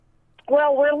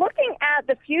Well, we're looking at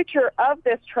the future of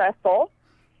this trestle.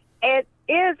 It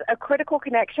is a critical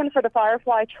connection for the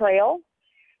Firefly Trail.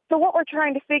 So what we're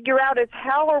trying to figure out is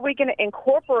how are we going to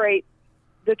incorporate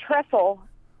the trestle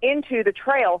into the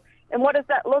trail, and what does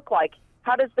that look like?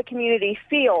 How does the community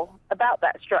feel about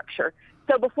that structure?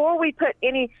 So before we put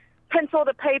any pencil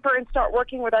to paper and start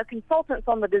working with our consultants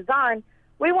on the design,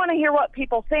 we want to hear what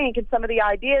people think and some of the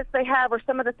ideas they have or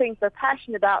some of the things they're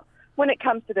passionate about when it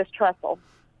comes to this trestle.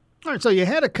 All right, so you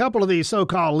had a couple of these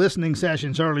so-called listening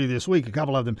sessions earlier this week, a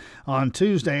couple of them on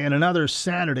Tuesday and another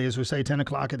Saturday, as we say, 10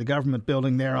 o'clock at the government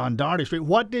building there on Daugherty Street.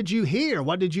 What did you hear?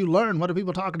 What did you learn? What are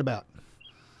people talking about?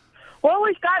 Well,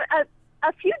 we've got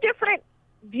a few different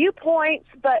viewpoints,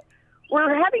 but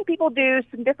we're having people do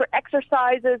some different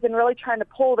exercises and really trying to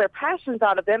pull their passions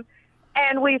out of them.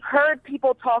 And we've heard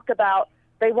people talk about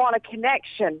they want a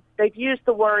connection. They've used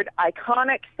the word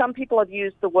iconic. Some people have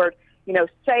used the word,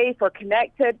 safe or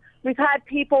connected. We've had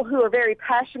people who are very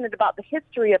passionate about the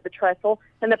history of the trestle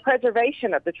and the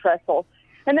preservation of the trestle.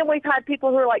 And then we've had people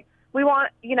who are like, we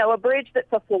want, a bridge that's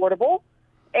affordable,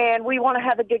 and we want to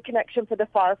have a good connection for the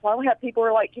Firefly. We have people who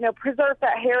are like, preserve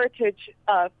that heritage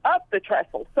of the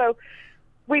trestle. So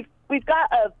we've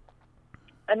got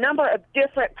a number of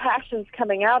different passions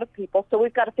coming out of people, so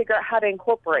we've got to figure out how to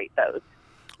incorporate those.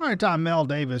 All right, Tom, Mel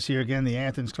Davis here again, the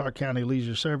Athens-Clarke County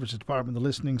Leisure Services Department, the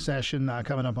listening session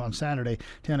coming up on Saturday,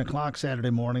 10 o'clock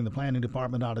Saturday morning, the Planning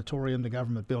Department Auditorium, the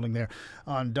government building there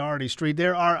on Daugherty Street.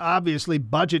 There are obviously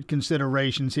budget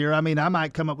considerations here. I mean, I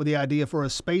might come up with the idea for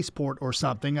a spaceport or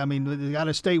something. I mean, we got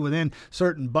to stay within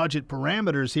certain budget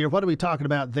parameters here. What are we talking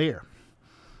about there?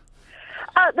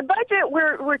 The budget,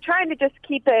 we're trying to just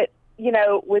keep it,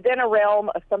 within a realm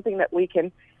of something that's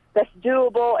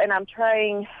doable, and I'm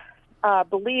trying...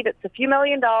 believe it's a few $1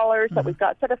 million that we've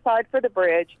got set aside for the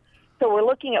bridge. So we're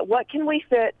looking at what can we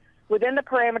fit within the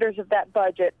parameters of that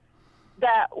budget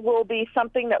that will be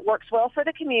something that works well for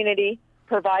the community,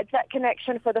 provides that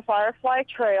connection for the Firefly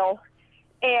Trail,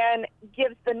 and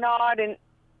gives the nod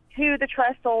to the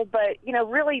trestle, but,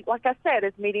 really, like I said,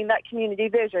 is meeting that community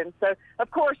vision. So, of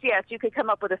course, yes, you could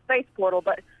come up with a space portal,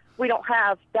 but we don't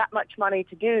have that much money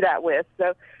to do that with.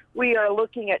 So we are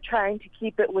looking at trying to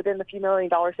keep it within the few $1 million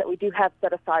that we do have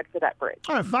set aside for that bridge.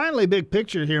 All right, finally, big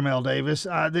picture here, Mel Davis.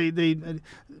 The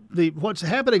what's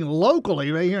happening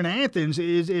locally right here in Athens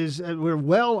is we're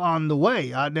well on the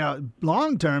way. Now,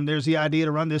 long term, there's the idea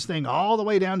to run this thing all the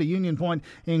way down to Union Point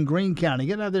in Greene County.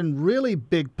 Get out there in really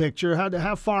big picture.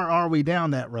 How far are we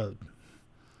down that road?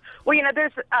 Well,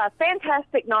 there's a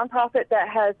fantastic nonprofit that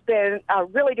has been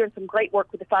really doing some great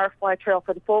work with the Firefly Trail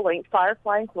for the full length,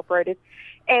 Firefly Incorporated,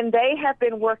 and they have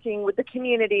been working with the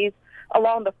communities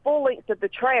along the full length of the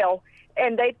trail,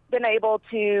 and they've been able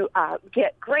to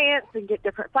get grants and get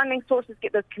different funding sources,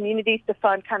 get those communities to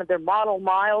fund kind of their model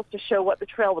miles to show what the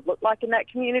trail would look like in that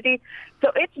community.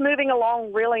 So it's moving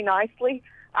along really nicely.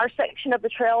 Our section of the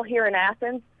trail here in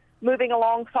Athens, moving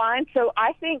along fine. So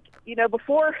I think,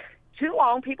 before too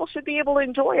long, people should be able to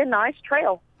enjoy a nice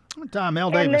trail. Tom, Mel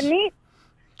Davis.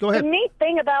 Go ahead. The neat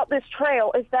thing about this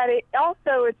trail is that it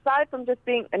also, aside from just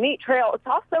being a neat trail, it's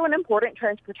also an important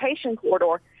transportation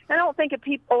corridor. And I don't think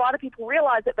a lot of people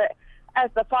realize it, but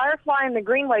as the Firefly and the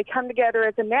Greenway come together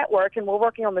as a network, and we're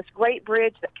working on this great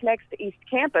bridge that connects to East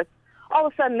Campus, all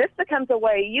of a sudden this becomes a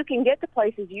way you can get to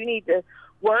places you need to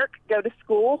work, go to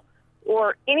school,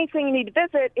 or anything you need to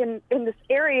visit in this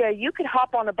area. You could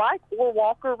hop on a bike or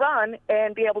walk or run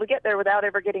and be able to get there without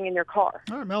ever getting in your car.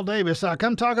 All right, Mel Davis,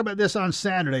 come talk about this on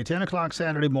Saturday, 10 o'clock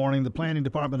Saturday morning, the Planning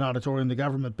Department Auditorium, the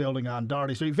government building on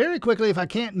Daugherty Street. Very quickly, if I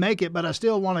can't make it, but I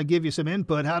still want to give you some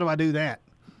input, how do I do that?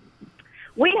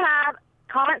 We have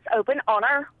comments open on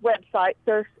our website.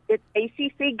 So it's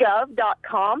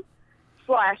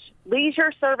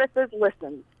accgov.com/leisure services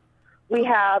listens. We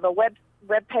have a web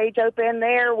page open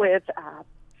there with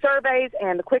surveys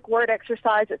and the quick word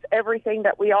exercise. It's everything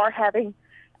that we are having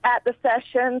at the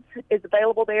sessions is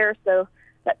available there so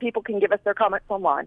that people can give us their comments online.